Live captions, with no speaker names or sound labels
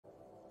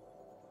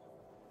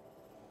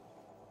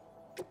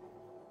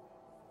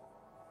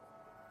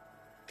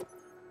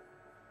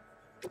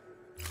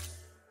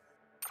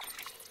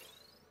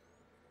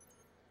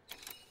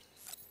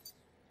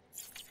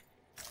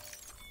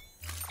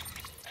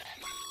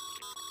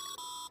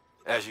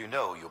As you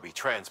know, you'll be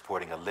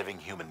transporting a living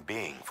human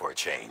being for a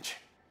change.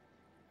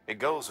 It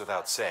goes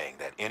without saying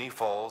that any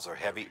falls or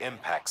heavy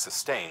impacts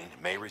sustained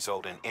may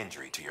result in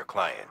injury to your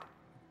client.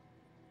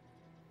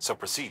 So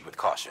proceed with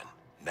caution,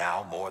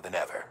 now more than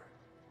ever.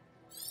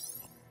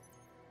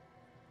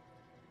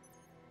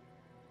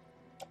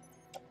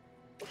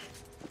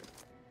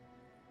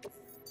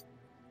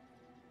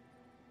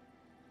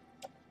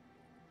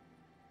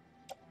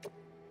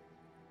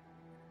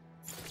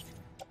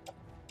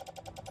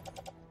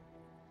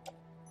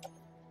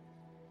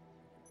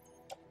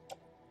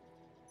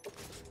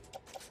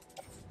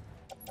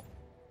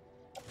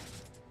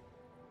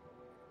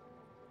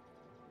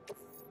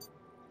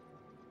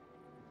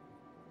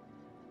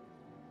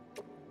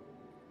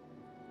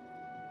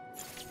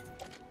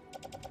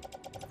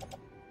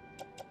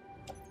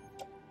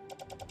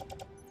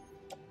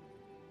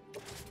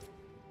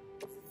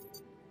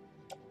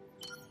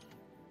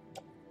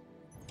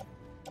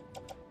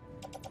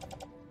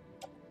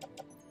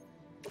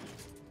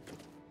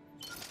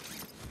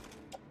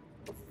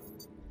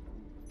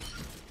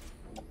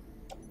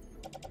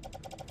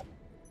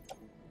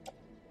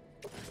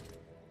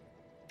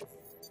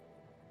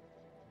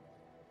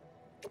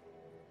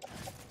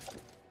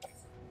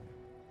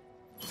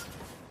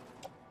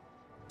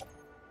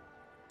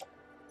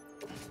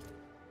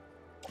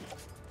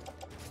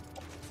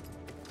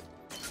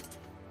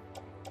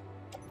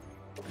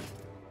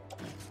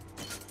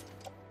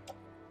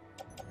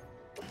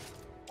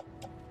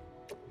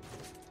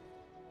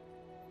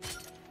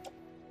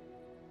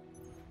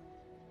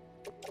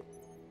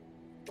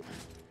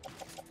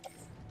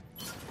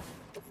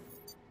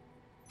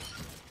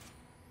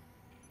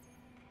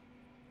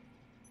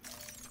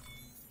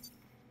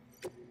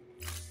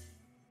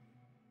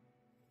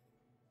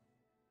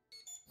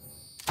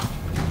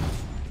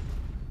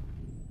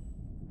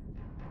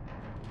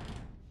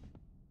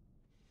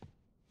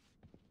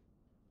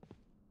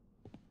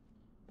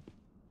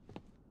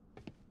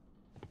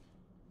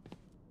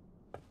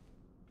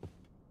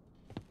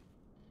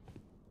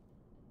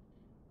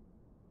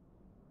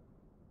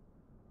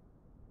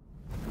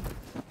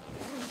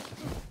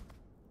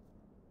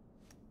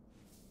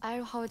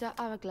 I'll hold the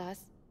hourglass.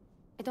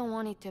 I don't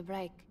want it to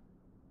break.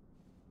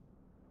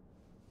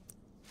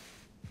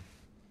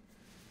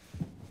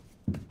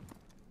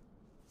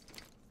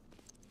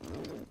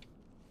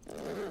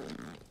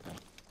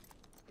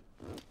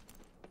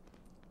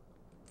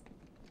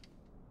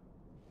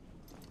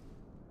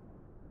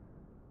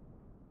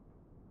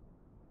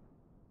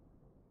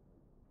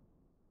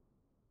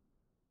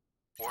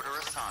 Order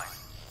assigned.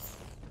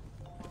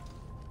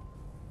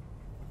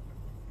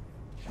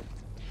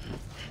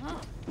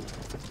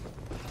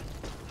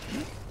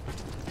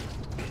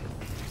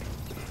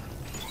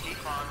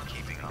 Keep on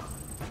keeping up.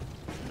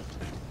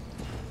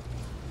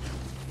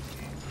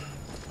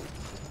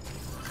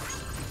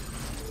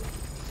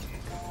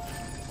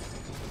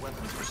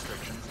 Weapons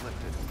restrictions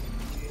lifted.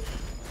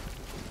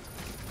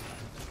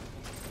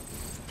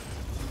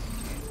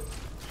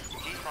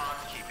 Keep on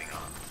keeping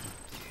up.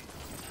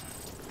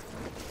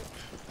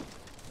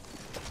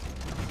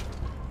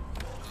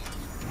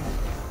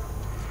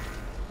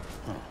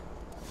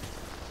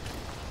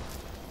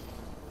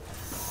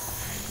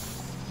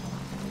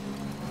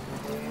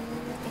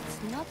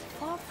 Not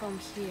far from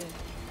here,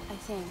 I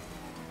think.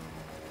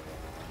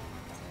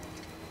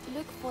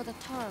 Look for the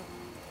turtle.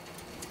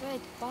 Where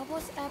it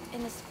bubbles up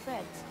and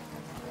spreads.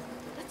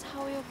 That's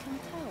how you can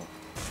tell.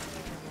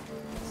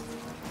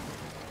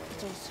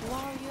 It'll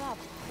swallow you up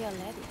if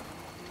you're ready.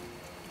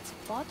 It's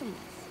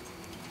bottomless.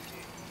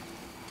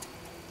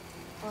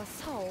 Or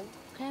so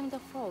claim the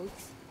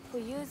folks who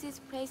use these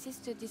places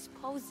to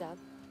dispose of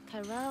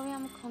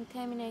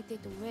chiralium-contaminated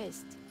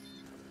waste.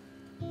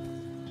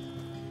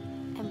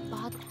 And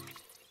bad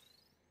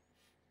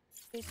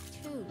is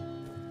too.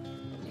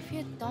 If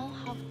you don't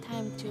have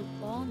time to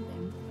burn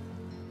them,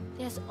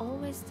 there's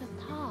always the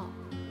tar.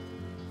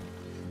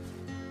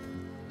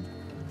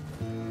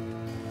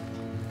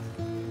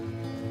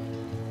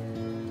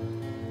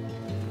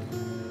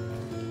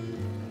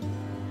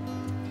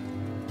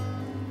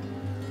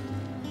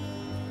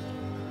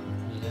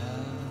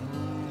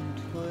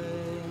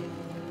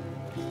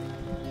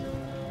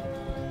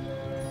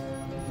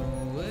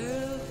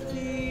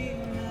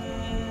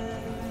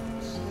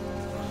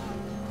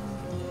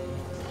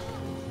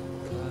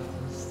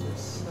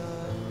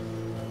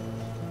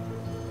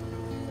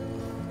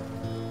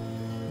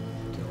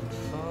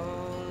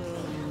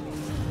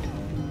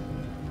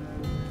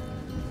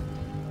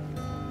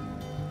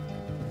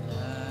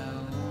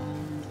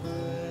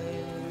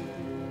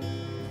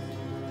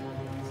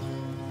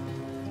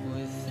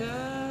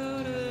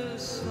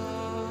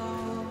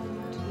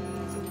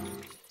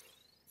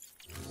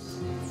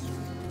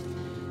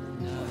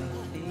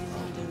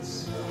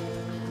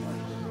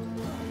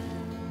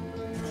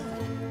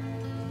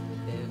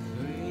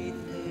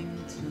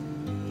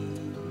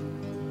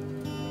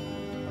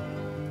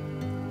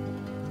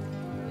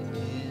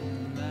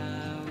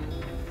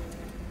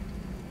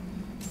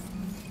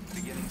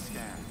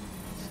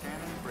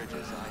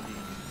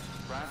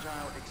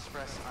 Fragile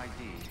Express ID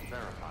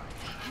verified.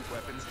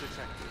 Weapons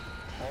detected.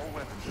 All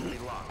weapons will be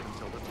locked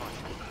until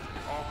departure.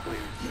 All clear.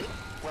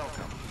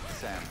 Welcome,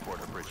 Sam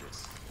Porter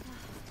Bridges.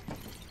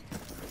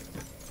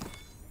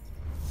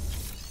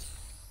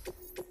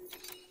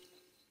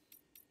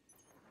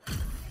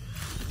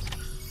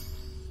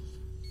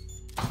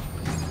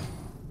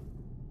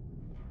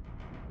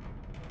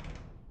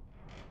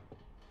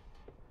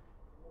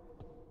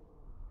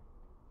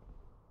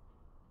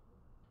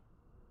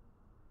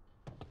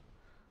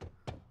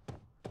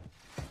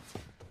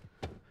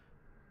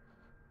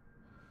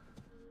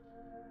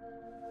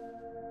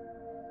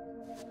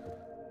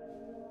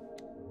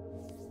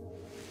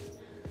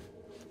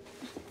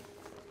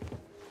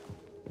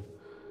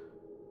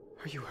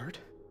 Are you hurt?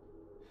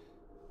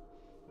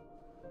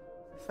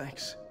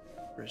 Thanks,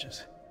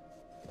 Bridges.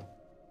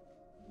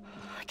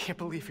 I can't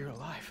believe you're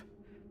alive.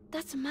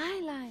 That's my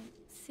line,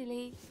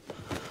 silly.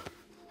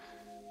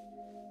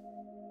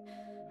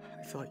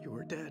 I thought you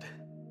were dead.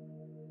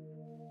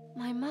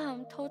 My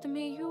mom told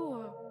me you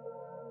were.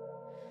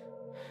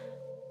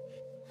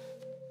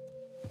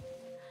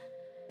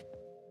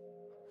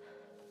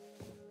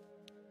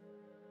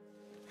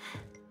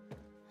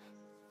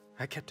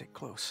 I kept it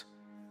close.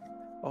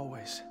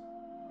 Always.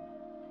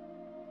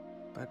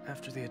 But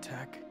after the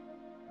attack,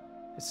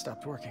 it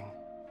stopped working.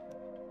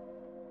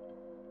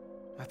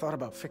 I thought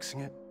about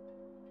fixing it,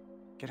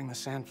 getting the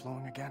sand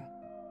flowing again.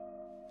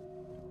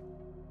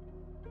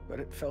 But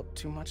it felt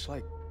too much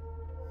like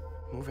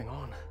moving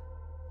on.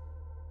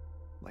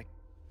 Like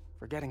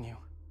forgetting you.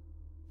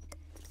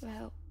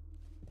 Well,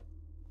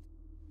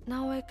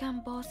 now we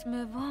can both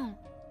move on.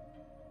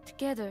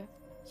 Together,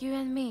 you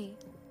and me.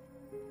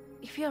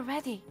 If you're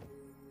ready.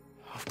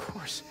 Of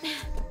course.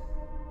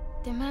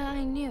 The man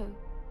I knew.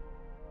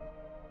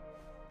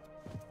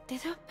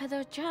 Little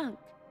Peter Junk.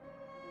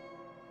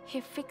 He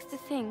fixed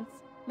things,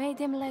 made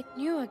them like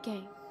new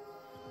again.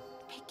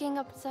 Picking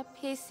up the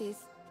pieces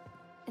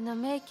and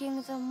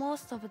making the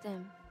most of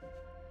them.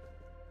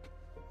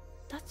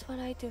 That's what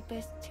I do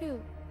best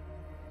too.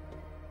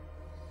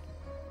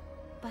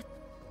 But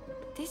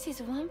this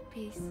is one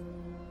piece.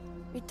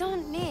 We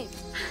don't need.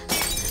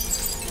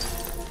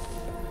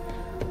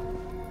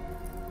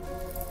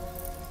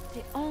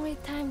 The only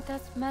time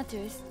that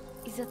matters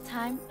is the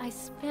time I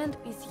spend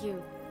with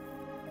you.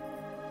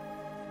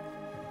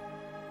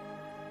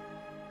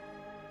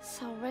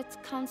 So let's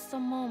count the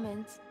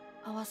moments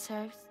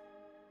ourselves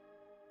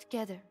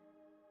together.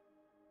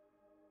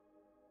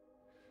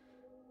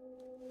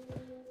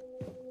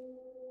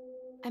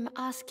 I'm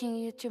asking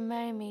you to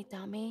marry me,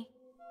 dummy.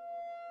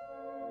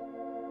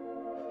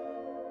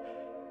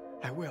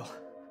 I will.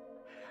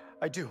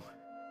 I do.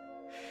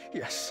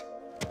 Yes.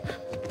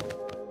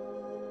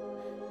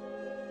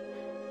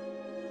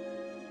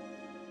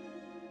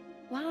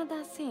 One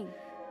other thing.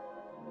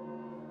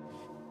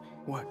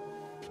 What?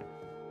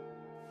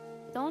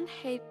 Don't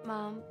hate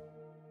Mom,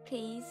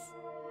 please.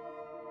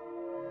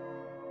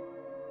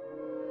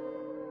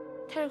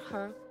 Tell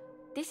her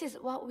this is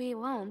what we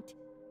want.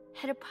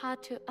 Help her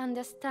to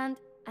understand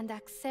and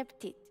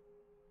accept it.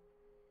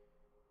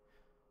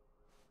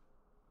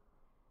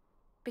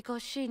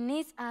 Because she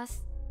needs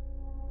us,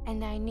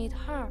 and I need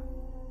her.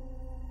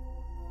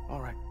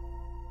 All right.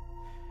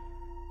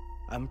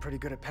 I'm pretty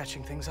good at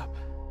patching things up.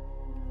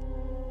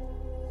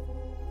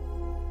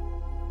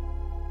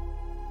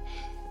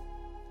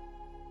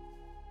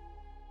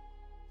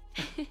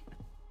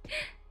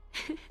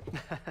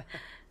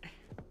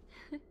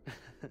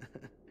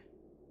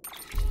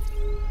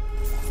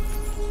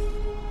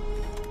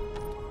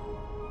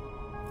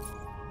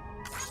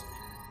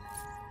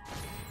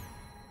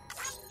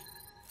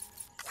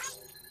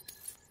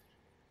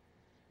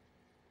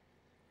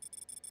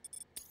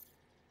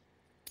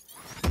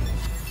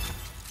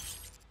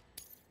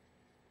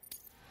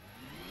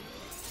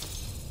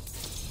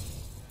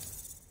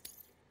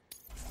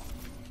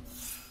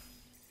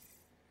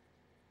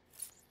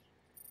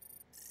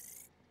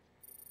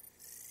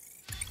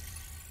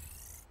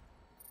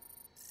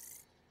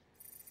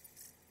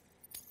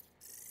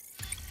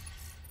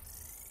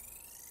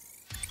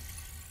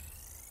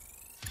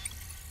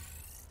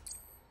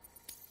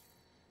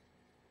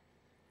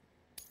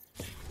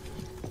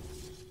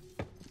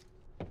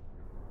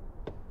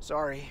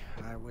 Sorry,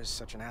 I was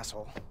such an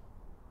asshole.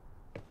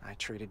 I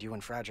treated you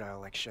and Fragile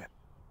like shit.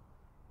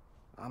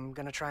 I'm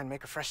gonna try and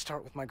make a fresh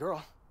start with my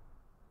girl.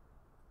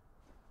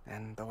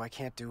 And though I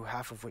can't do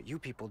half of what you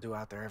people do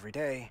out there every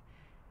day,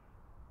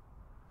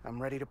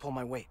 I'm ready to pull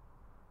my weight.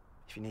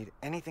 If you need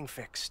anything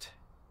fixed,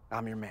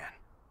 I'm your man.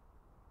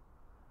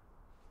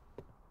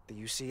 The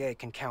UCA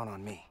can count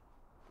on me.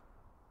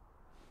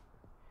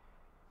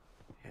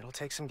 It'll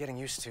take some getting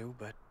used to,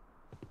 but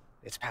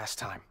it's past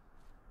time.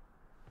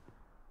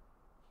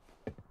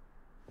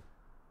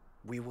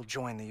 We will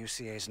join the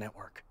UCA's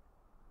network.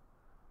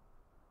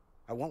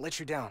 I won't let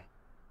you down.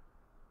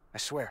 I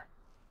swear.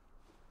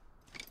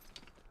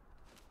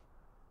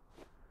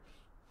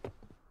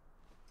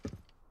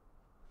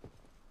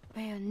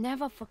 We'll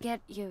never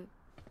forget you.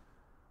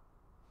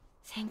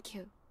 Thank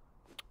you.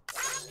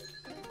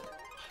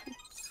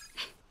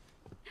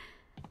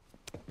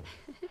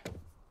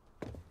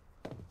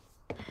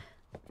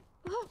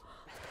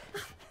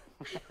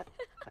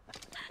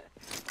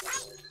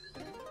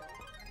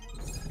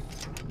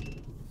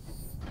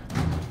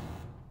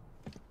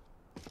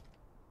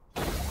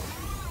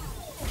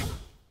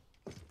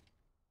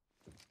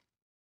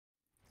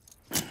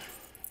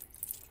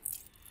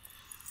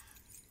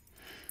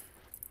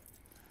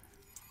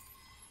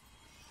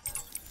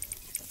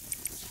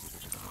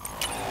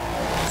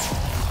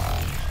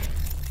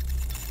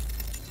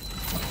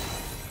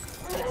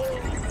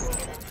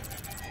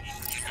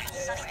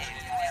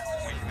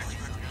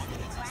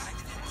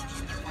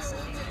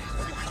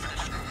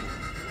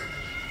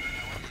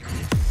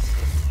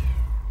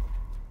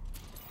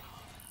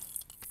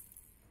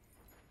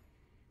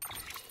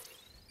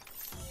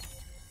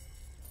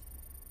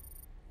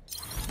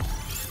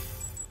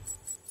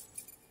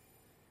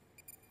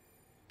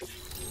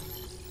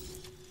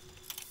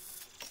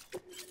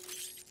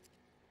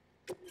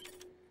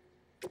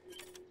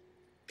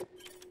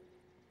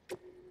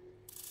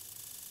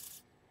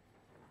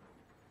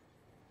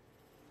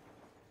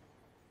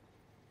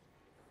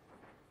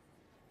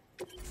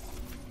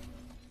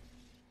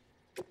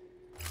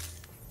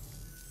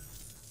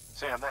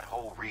 Sam, that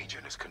whole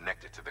region is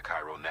connected to the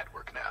Cairo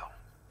network now.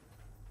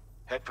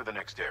 Head for the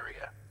next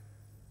area.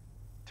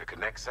 To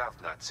connect South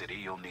Knot City,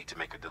 you'll need to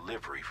make a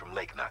delivery from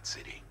Lake Knot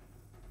City.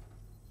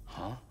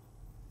 Huh?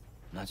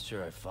 Not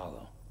sure I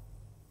follow.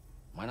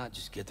 Why not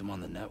just get them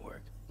on the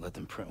network? Let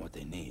them print what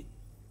they need.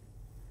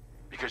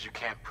 Because you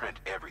can't print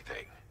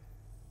everything.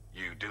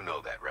 You do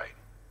know that, right?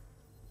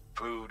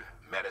 Food,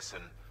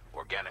 medicine,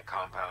 organic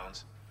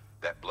compounds,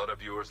 that blood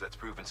of yours that's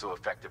proven so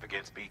effective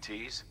against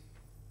BTs?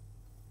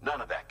 None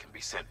of that can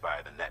be sent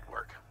via the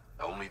network.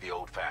 Only the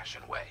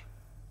old-fashioned way.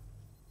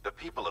 The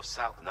people of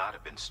South Knot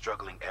have been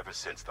struggling ever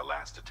since the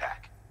last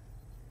attack.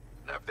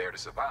 Now, if they're to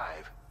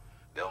survive,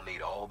 they'll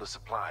need all the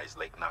supplies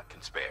Lake Knot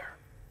can spare.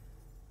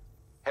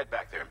 Head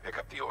back there and pick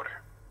up the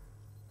order.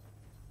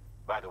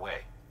 By the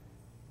way,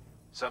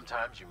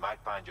 sometimes you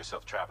might find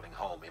yourself traveling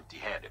home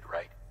empty-handed,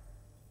 right?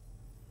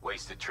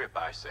 Wasted trip,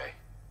 I say.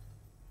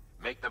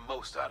 Make the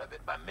most out of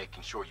it by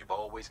making sure you've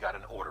always got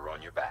an order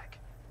on your back.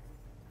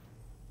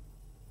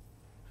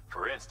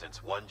 For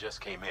instance, one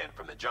just came in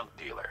from the junk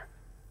dealer.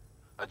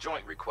 A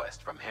joint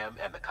request from him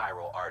and the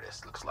Chiral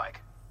artist, looks like.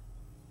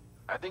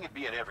 I think it'd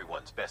be in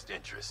everyone's best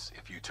interest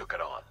if you took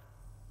it on.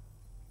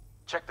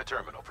 Check the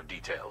terminal for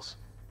details.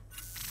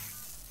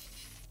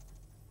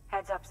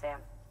 Heads up, Sam.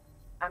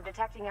 I'm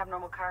detecting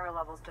abnormal Chiral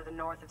levels to the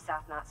north of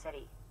South Knot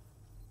City.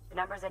 The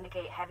numbers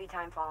indicate heavy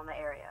timefall in the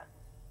area.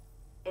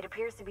 It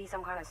appears to be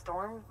some kind of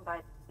storm,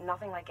 but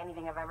nothing like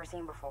anything I've ever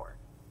seen before.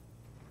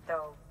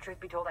 Though, truth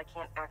be told, I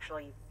can't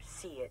actually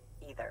see it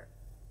either.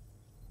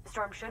 The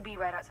storm should be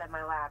right outside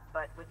my lab,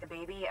 but with the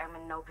baby, I'm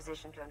in no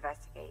position to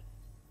investigate.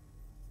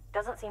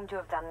 Doesn't seem to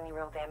have done any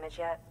real damage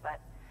yet,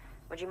 but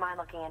would you mind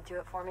looking into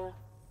it for me?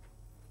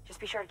 Just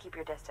be sure to keep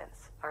your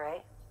distance, all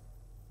right?